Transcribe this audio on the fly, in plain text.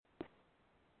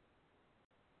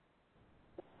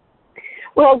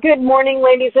Well, good morning,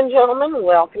 ladies and gentlemen.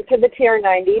 Welcome to the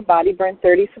TR90 Body Burn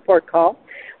 30 support call.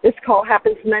 This call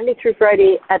happens Monday through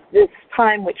Friday at this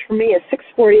time, which for me is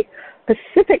 6:40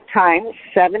 Pacific time,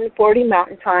 7:40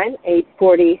 Mountain time,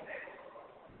 8:40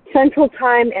 Central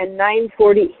time, and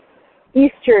 9:40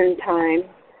 Eastern time.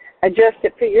 Adjust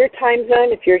it for your time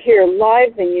zone. If you're here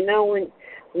live, then you know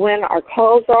when our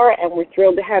calls are, and we're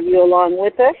thrilled to have you along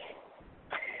with us.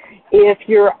 If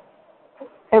you're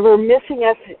ever missing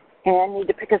us and need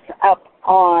to pick us up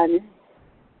on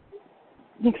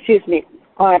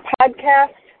a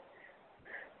podcast,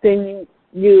 then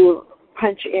you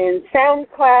punch in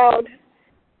SoundCloud,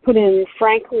 put in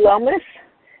Frank Lomas,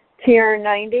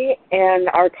 TR90, and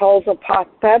our calls will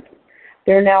pop up.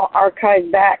 They're now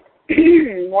archived back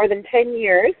more than 10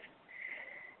 years,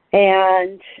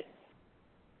 and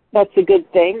that's a good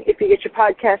thing. If you get your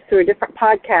podcast through a different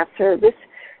podcast service,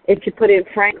 if you put in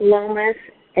Frank Lomas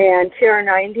and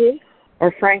TR90,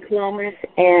 or Frank Lomas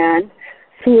and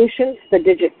Solutions, the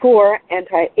digit 4,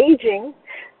 anti-aging,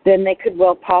 then they could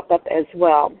well pop up as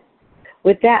well.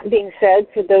 With that being said,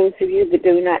 for those of you that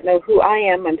do not know who I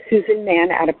am, I'm Susan Mann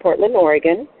out of Portland,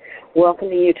 Oregon,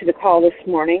 welcoming you to the call this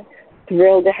morning.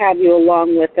 Thrilled to have you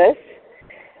along with us.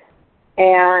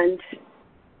 And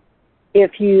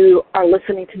if you are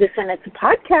listening to this and it's a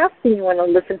podcast and you want to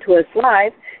listen to us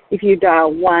live, if you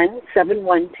dial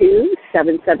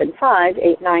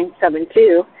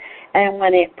 1-712-775-8972, and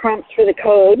when it prompts for the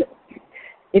code,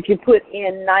 if you put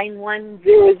in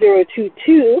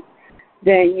 910022,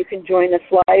 then you can join us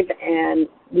live, and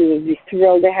we will be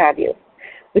thrilled to have you.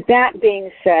 With that being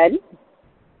said,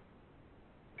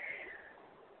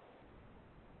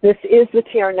 this is the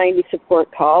TR90 support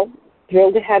call.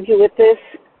 Thrilled to have you with us.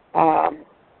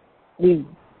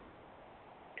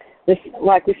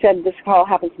 Like we said, this call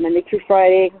happens Monday through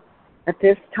Friday at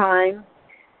this time,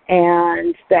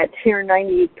 and that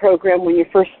TR90 program, when you're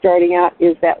first starting out,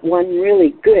 is that one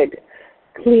really good,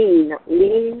 clean,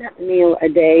 lean meal a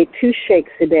day, 2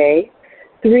 shakes a day,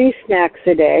 3 snacks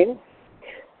a day,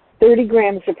 30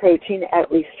 grams of protein,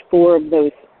 at least 4 of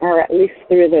those, or at least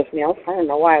 3 of those meals. I don't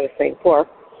know why I was saying 4.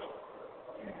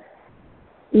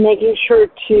 Making sure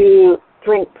to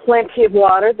drink plenty of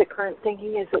water. The current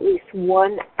thinking is at least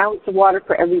 1 ounce of water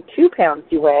for every 2 pounds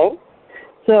you weigh.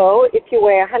 So if you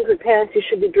weigh 100 pounds, you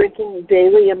should be drinking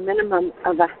daily a minimum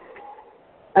of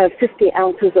 50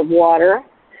 ounces of water.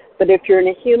 But if you're in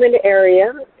a humid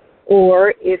area,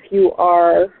 or if you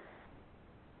are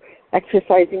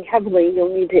exercising heavily, you'll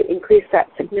need to increase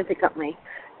that significantly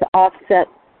to offset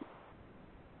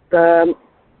the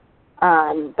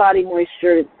body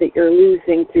moisture that you're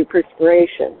losing through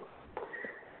perspiration.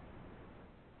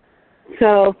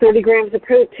 So 30 grams of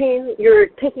protein, you're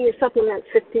taking your supplements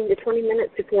 15 to 20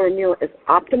 minutes before a meal is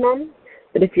optimum.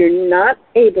 But if you're not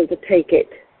able to take it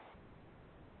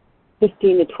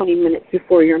 15 to 20 minutes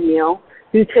before your meal,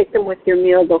 do take them with your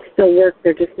meal. They'll still work.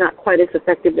 They're just not quite as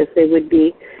effective as they would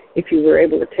be if you were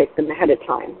able to take them ahead of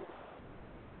time.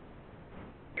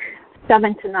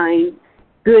 7 to 9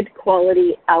 good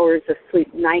quality hours of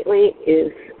sleep nightly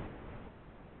is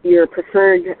your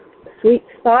preferred sweet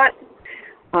spot.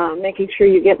 Making sure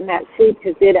you're getting that sleep,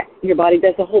 because your body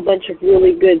does a whole bunch of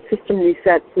really good system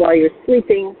resets while you're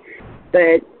sleeping,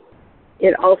 but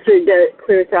it also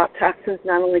clears out toxins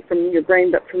not only from your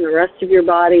brain but from the rest of your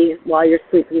body while you're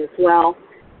sleeping as well,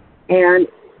 and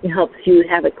it helps you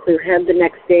have a clear head the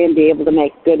next day and be able to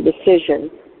make good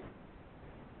decisions.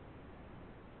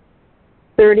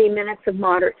 30 minutes of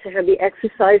moderate to heavy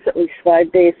exercise at least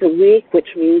 5 days a week,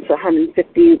 which means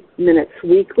 150 minutes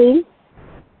weekly.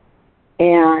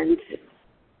 And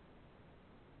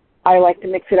I like to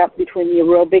mix it up between the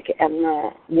aerobic and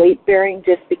the weight-bearing,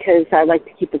 just because I like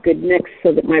to keep a good mix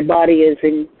so that my body is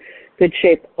in good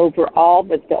shape overall.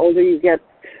 But the older you get,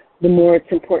 the more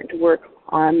it's important to work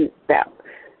on that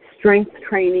strength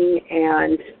training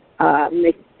and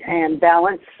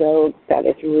balance, so that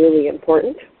is really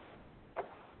important.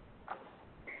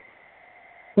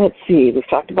 Let's see, we've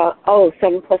talked about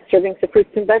 7+ servings of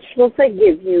fruits and vegetables. They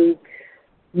give you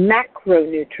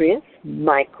macronutrients,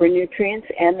 micronutrients,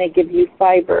 and they give you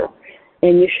fiber.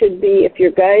 And you should be, if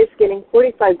your guy is getting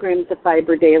 45 grams of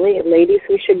fiber daily, and ladies,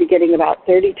 we should be getting about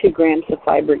 32 grams of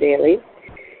fiber daily,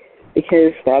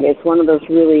 because that is one of those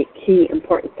really key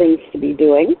important things to be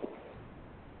doing.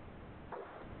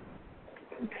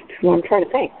 That's what I'm trying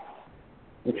to think.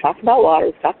 We've talked about water,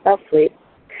 we've talked about sleep.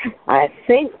 I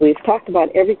think we've talked about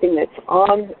everything that's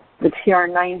on the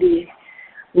TR90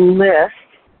 list.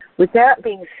 With that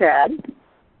being said,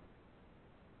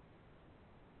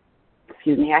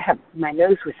 my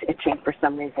nose was itching for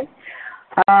some reason.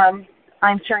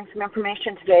 I'm sharing some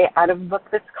information today out of a book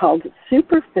that's called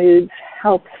Superfoods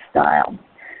Health Style.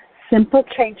 Simple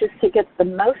changes to get the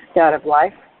most out of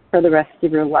life for the rest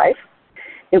of your life.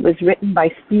 It was written by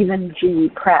Stephen G.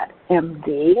 Pratt,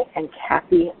 MD, and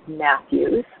Kathy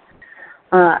Matthews.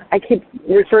 I keep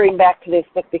referring back to this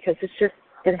book because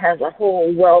it has a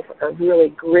whole wealth of really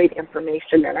great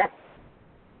information in it.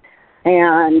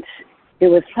 And it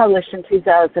was published in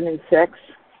 2006.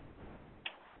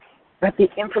 But the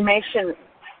information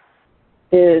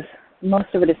most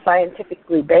of it is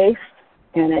scientifically based,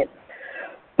 and it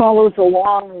follows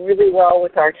along really well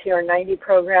with our TR90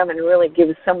 program and really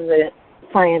gives some of the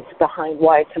science behind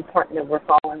why it's important that we're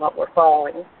following what we're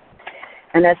following.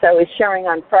 And as I was sharing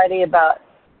on Friday about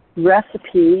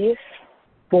recipes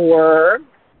for,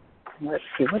 let's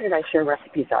see, what did I share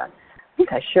recipes on? I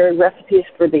think I shared recipes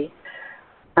for the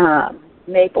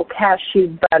maple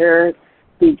cashew butter,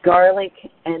 the garlic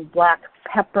and black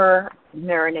pepper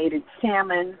marinated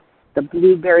salmon, the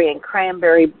blueberry and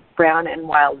cranberry brown and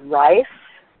wild rice,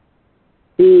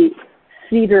 the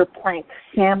cedar plank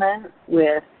salmon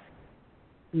with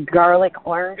garlic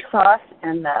orange sauce,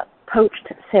 and the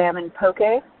poached salmon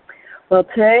poke. Well,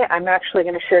 today I'm actually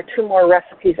going to share 2 more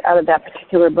recipes out of that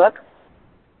particular book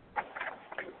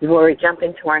before we jump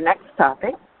into our next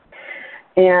topic.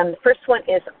 And the first one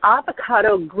is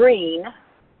avocado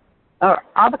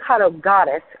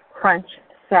goddess crunch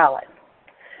salad.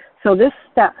 So this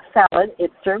salad,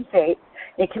 it serves 8.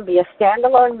 It can be a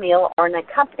standalone meal or an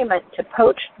accompaniment to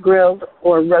poached, grilled,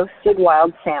 or roasted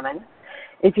wild salmon.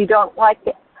 If you don't like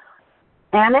the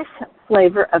anise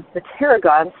flavor of the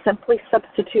tarragon, simply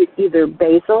substitute either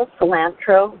basil,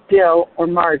 cilantro, dill, or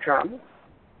marjoram.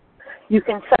 You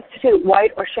can substitute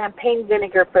white or champagne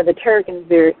vinegar for the tarragon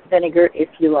vinegar if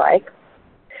you like.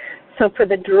 So for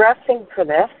the dressing for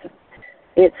this,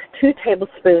 it's 2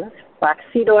 tablespoons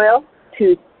flaxseed oil,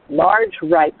 2 large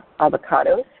ripe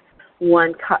avocados,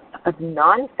 1 cup of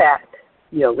non-fat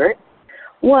yogurt,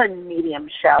 1 medium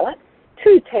shallot,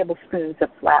 2 tablespoons of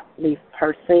flat leaf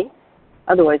parsley,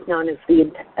 otherwise known as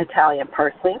the Italian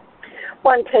parsley,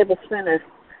 1 tablespoon of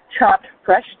chopped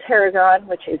fresh tarragon,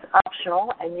 which is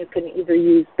optional, and you can either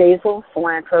use basil,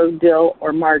 cilantro, dill,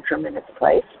 or marjoram in its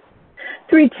place,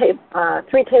 3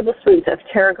 tablespoons of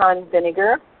tarragon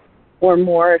vinegar, or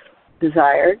more if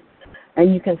desired,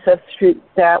 and you can substitute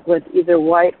that with either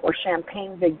white or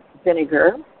champagne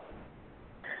vinegar,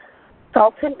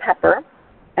 salt and pepper,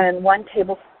 and 1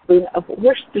 tablespoon of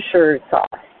Worcestershire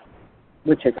sauce,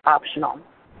 which is optional.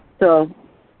 So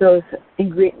those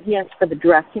ingredients for the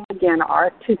dressing, again,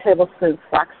 are 2 tablespoons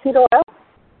flaxseed oil,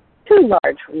 2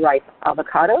 large ripe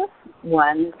avocados,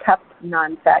 1 cup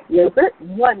non-fat yogurt,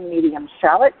 1 medium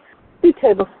shallot, 2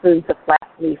 tablespoons of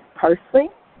flat leaf parsley,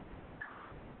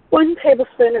 1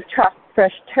 tablespoon of chopped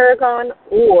fresh tarragon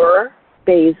or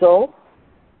basil,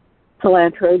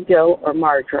 cilantro, dill, or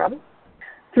marjoram,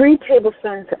 3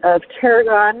 tablespoons of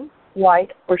tarragon,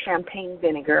 white or champagne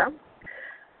vinegar,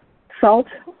 salt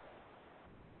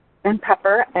and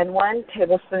pepper, and 1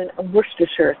 tablespoon of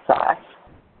Worcestershire sauce.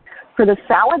 For the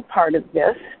salad part of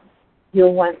this,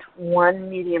 you'll want 1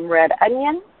 medium red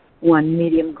onion, 1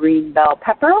 medium green bell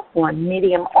pepper, 1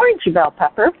 medium orange bell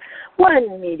pepper,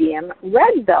 1 medium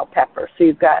red bell pepper. So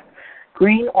you've got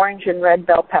green, orange, and red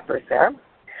bell peppers there.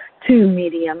 2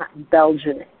 medium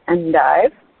Belgian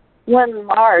endive, 1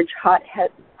 large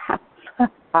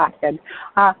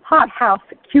hothouse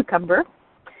cucumber,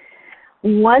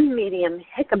 1 medium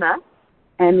jicama,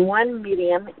 and 1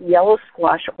 medium yellow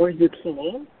squash or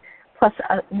zucchini, plus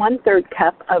 1/3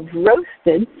 cup of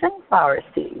roasted sunflower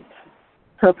seeds.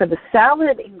 So for the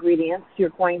salad ingredients, you're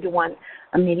going to want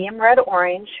a medium red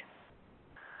orange,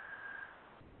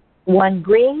 1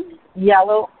 green,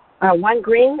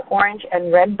 orange,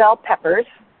 and red bell peppers,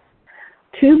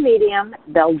 2 medium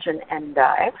Belgian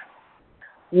endive,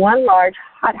 1 large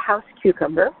hothouse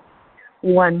cucumber,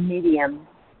 1 medium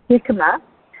jicama,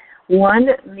 1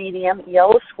 medium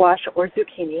yellow squash or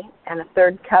zucchini, and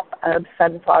 1/3 cup of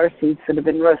sunflower seeds that have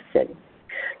been roasted.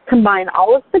 Combine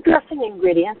all of the dressing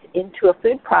ingredients into a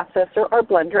food processor or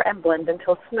blender and blend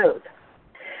until smooth.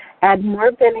 Add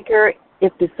more vinegar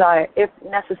if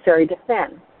necessary to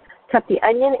thin. Cut the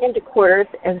onion into quarters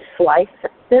and slice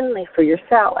thinly for your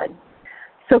salad.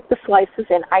 Soak the slices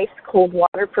in ice-cold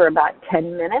water for about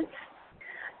 10 minutes.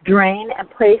 Drain and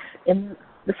place in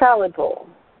the salad bowl.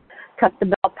 Cut the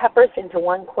bell peppers into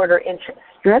 1/4 inch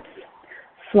strips.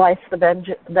 Slice the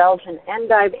Belgian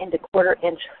endive into 1/4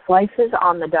 inch slices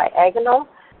on the diagonal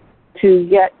to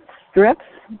get strips.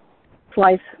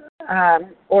 Slice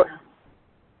or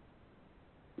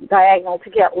diagonal to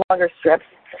get longer strips.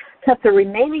 Cut the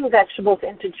remaining vegetables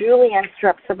into julienne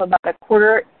strips of about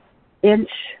 1/4 inch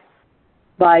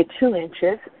by 2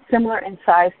 inches, similar in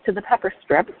size to the pepper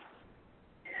strips.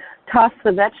 Toss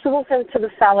the vegetables into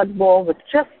the salad bowl with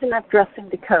just enough dressing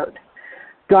to coat.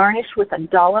 Garnish with a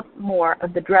dollop more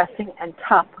of the dressing and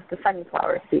top with the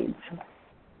sunflower seeds.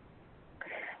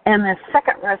 And the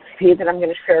second recipe that I'm going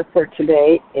to share for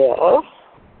today is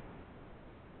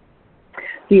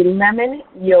the lemon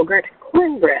yogurt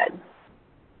cornbread.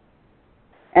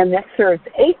 And this serves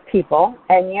 8 people.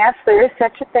 And yes, there is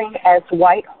such a thing as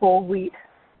white whole wheat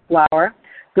flour.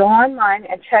 Go online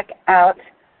and check it out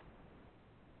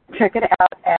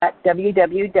at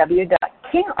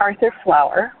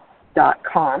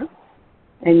www.kingarthurflour.com.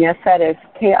 And yes, that is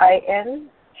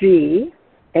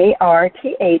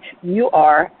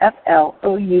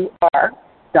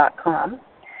KINGARTHURFLOUR.com.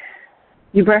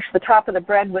 You brush the top of the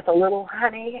bread with a little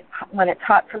honey when it's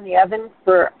hot from the oven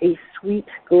for a sweet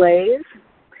glaze.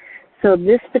 So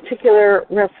this particular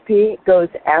recipe goes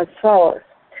as follows.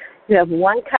 You have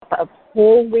 1 cup of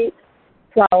whole wheat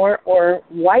flour or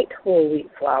white whole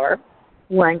wheat flour,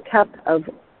 1 cup of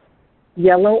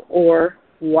yellow or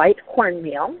white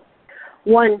cornmeal,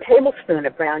 1 tablespoon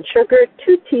of brown sugar,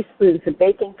 2 teaspoons of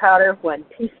baking powder, 1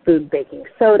 teaspoon baking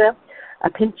soda, a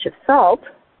pinch of salt,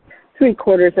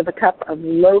 3/4 of a cup of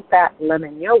low-fat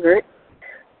lemon yogurt,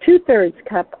 2/3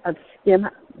 cup of skim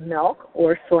milk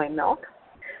or soy milk,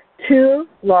 2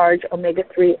 large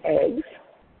omega-3 eggs,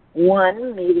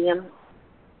 1 medium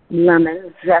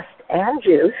lemon zest and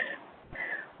juice,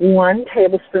 1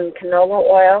 tablespoon canola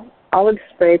oil, olive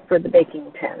spray for the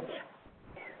baking tins.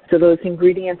 So those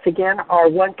ingredients again are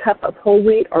 1 cup of whole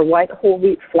wheat or white whole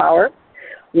wheat flour,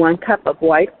 1 cup of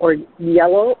white or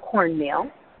yellow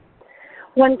cornmeal,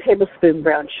 1 tablespoon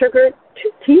brown sugar,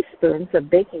 2 teaspoons of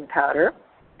baking powder,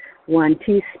 1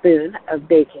 teaspoon of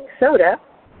baking soda,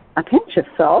 a pinch of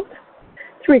salt,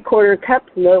 3/4 cup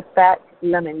low-fat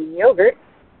lemon yogurt,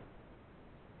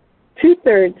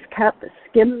 2/3 cup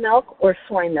skim milk or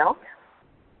soy milk,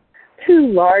 2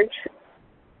 large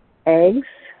eggs.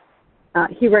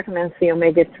 He recommends the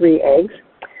omega-3 eggs,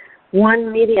 1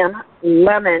 medium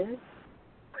lemon,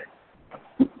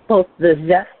 both the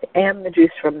zest and the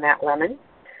juice from that lemon,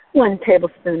 1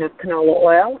 tablespoon of canola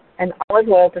oil, and olive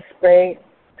oil to spray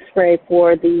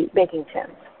for the baking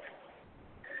tins.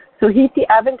 So heat the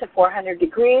oven to 400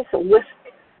 degrees, whisk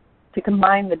to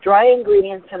combine the dry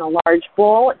ingredients in a large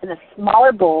bowl. In a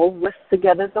smaller bowl, whisk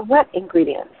together the wet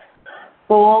ingredients.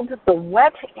 Fold the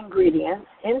wet ingredients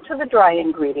into the dry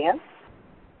ingredients.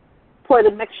 Pour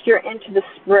the mixture into the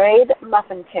sprayed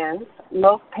muffin tins,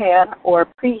 loaf pan, or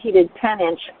preheated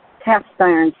 10-inch cast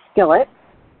iron skillet.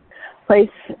 Place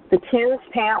the tins,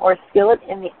 pan, or skillet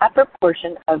in the upper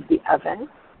portion of the oven.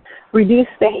 Reduce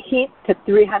the heat to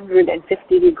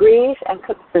 350 degrees and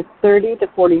cook for 30 to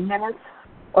 40 minutes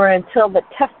or until the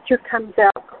texture comes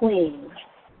out clean.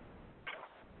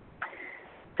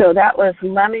 So that was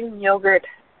lemon yogurt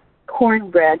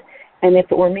cornbread. And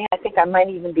if it were me, I think I might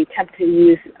even be tempted to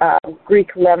use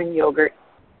Greek lemon yogurt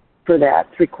for that,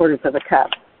 3/4 of a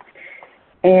cup.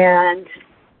 And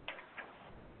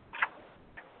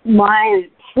my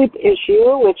sleep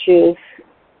issue, which is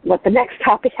what the next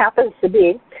topic happens to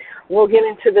be, we'll get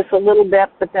into this a little bit,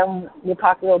 but then we'll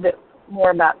talk a little bit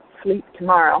more about sleep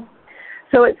tomorrow.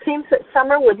 So it seems that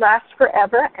summer would last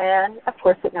forever, and of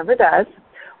course it never does.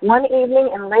 One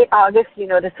evening in late August, you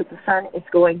notice that the sun is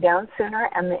going down sooner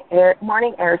and the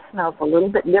morning air smells a little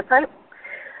bit different.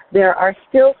 There are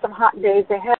still some hot days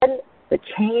ahead, but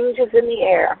changes in the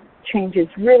air. Change is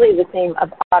really the theme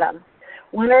of autumn.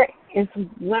 Winter is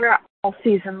winter all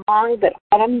season long, but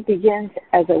autumn begins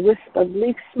as a wisp of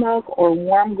leaf smoke or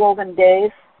warm golden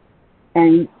days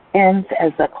and ends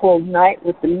as a cold night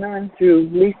with the moon through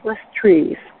leafless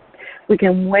trees. We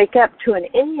can wake up to an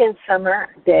Indian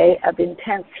summer day of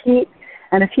intense heat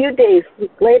and a few days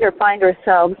later find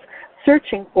ourselves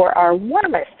searching for our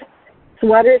warmest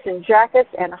sweaters and jackets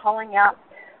and hauling out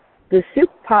the soup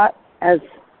pot as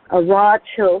a raw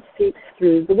chill seeps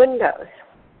through the windows.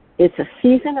 It's a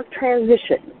season of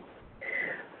transition.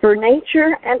 For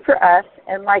nature and for us,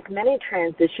 and like many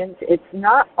transitions, it's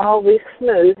not always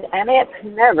smooth and it's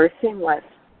never seamless.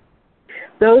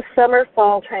 Those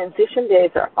summer-fall transition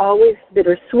days are always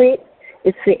bittersweet.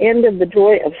 It's the end of the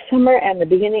joy of summer and the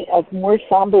beginning of more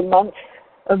somber months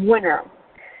of winter.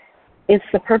 It's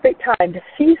the perfect time to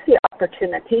seize the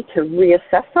opportunity to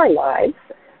reassess our lives,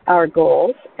 our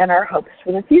goals, and our hopes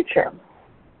for the future.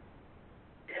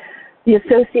 The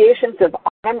associations of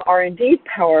autumn are indeed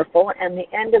powerful, and the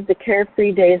end of the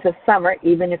carefree days of summer,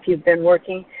 even if you've been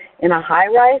working in a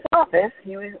high-rise office,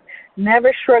 you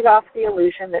Never shrug off the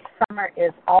illusion that summer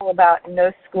is all about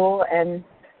no school and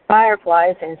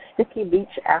fireflies and sticky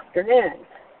beach afternoons.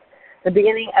 The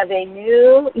beginning of a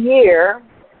new year,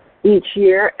 each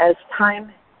year as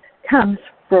time comes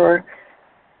for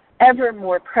ever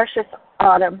more precious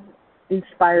autumn,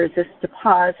 inspires us to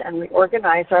pause and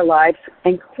reorganize our lives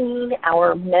and clean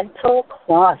our mental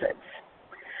closets.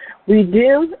 We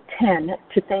do tend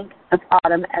to think of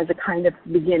autumn as a kind of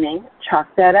beginning. Chalk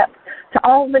that up to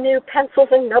all the new pencils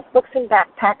and notebooks and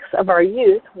backpacks of our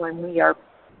youth when we are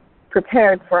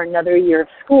prepared for another year of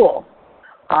school.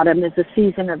 Autumn is a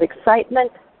season of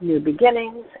excitement, new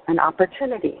beginnings, and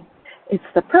opportunity. It's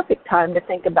the perfect time to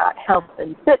think about health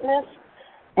and fitness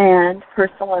and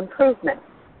personal improvement,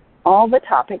 all the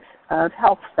topics of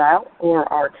Health Style or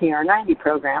our TR90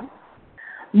 program.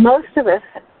 Most of us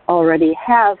already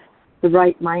have the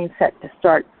right mindset to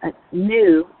start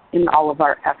new in all of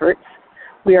our efforts.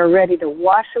 We are ready to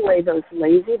wash away those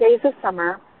lazy days of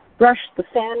summer, brush the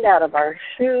sand out of our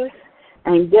shoes,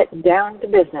 and get down to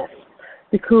business.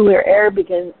 The cooler air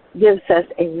gives us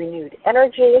a renewed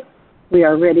energy. We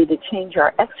are ready to change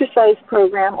our exercise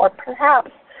program or perhaps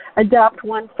adopt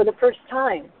one for the first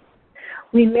time.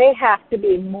 We may have to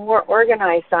be more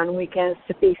organized on weekends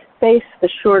to face the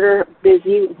shorter,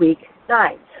 busy week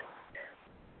nights.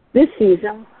 This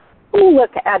season, we'll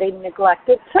look at a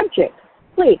neglected subject,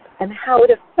 sleep, and how it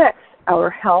affects our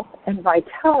health and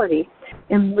vitality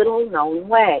in little-known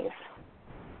ways.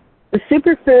 The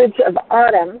superfoods of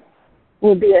autumn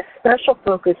will be a special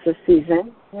focus this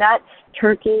season. Nuts,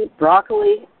 turkey,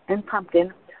 broccoli, and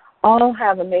pumpkin all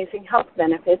have amazing health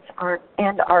benefits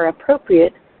and are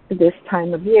appropriate for this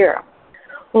time of year.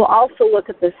 We'll also look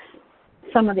at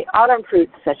some of the autumn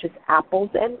fruits such as apples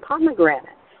and pomegranates.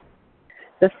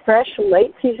 The fresh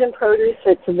late-season produce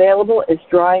that's available is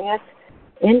drawing us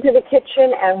into the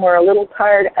kitchen, and we're a little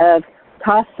tired of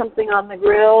toss something on the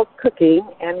grill, cooking,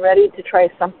 and ready to try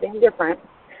something different.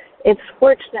 It's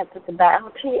fortunate that the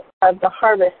bounty of the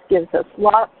harvest gives us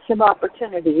lots of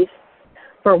opportunities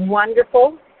for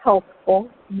wonderful, healthful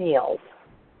meals.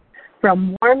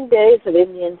 From warm days of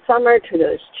Indian summer to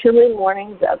those chilly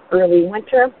mornings of early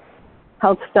winter,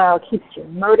 Health Style keeps you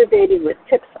motivated with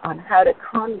tips on how to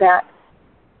combat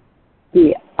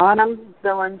the autumn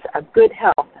villains of good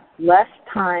health, less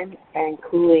time, and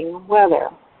cooling weather.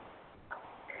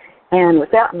 And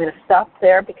with that, I'm going to stop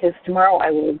there because tomorrow I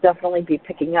will definitely be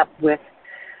picking up with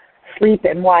sleep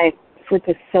and why sleep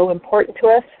is so important to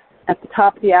us at the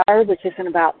top of the hour, which is in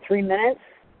about 3 minutes.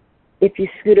 If you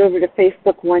scoot over to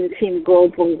Facebook, One Team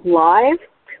Global Live,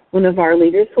 one of our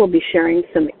leaders will be sharing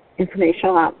some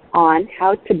information on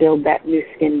how to build that new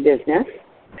skin business.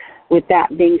 With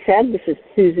that being said, this is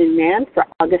Susan Mann for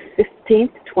August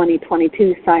 15th,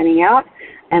 2022, signing out,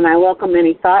 and I welcome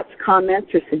any thoughts, comments,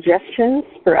 or suggestions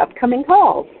for upcoming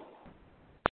calls.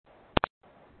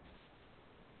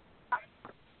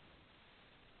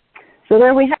 So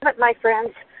there we have it, my friends.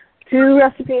 2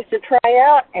 recipes to try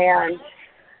out and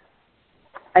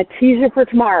a teaser for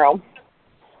tomorrow.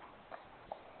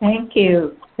 Thank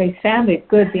you. They sounded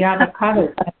good. The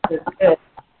avocado sounded good.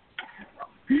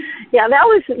 Yeah, that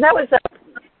was a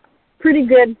pretty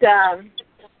good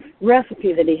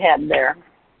recipe that he had there.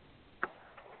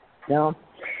 So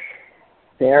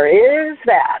there is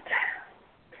that.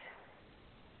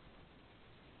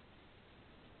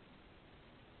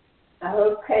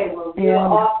 Okay, well, you're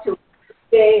off to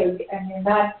today, and you're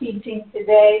not teaching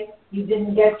today. You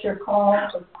didn't get your call,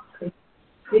 did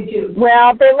you?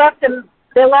 Well, they left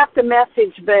a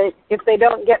message, but if they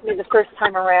don't get me the first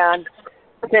time around,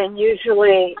 then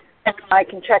usually I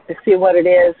can check to see what it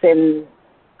is and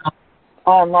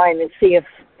online and see if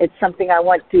it's something I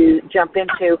want to jump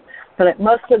into. But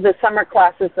most of the summer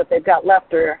classes that they've got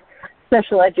left are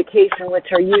special education, which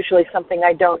are usually something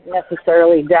I don't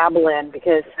necessarily dabble in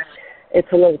because it's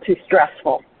a little too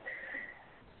stressful.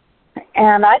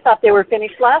 And I thought they were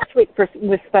finished last week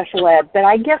with special ed, but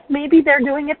I guess maybe they're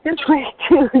doing it this week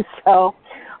too, so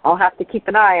I'll have to keep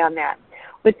an eye on that.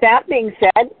 With that being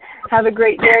said, have a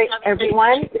great day,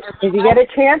 everyone. If you get a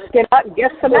chance, get out and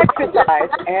get some exercise,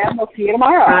 and we'll see you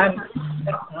tomorrow.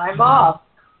 I'm off.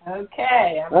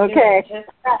 Okay. Okay.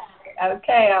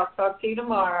 Okay, I'll talk to you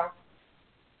tomorrow.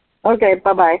 Okay,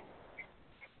 bye-bye.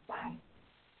 Bye.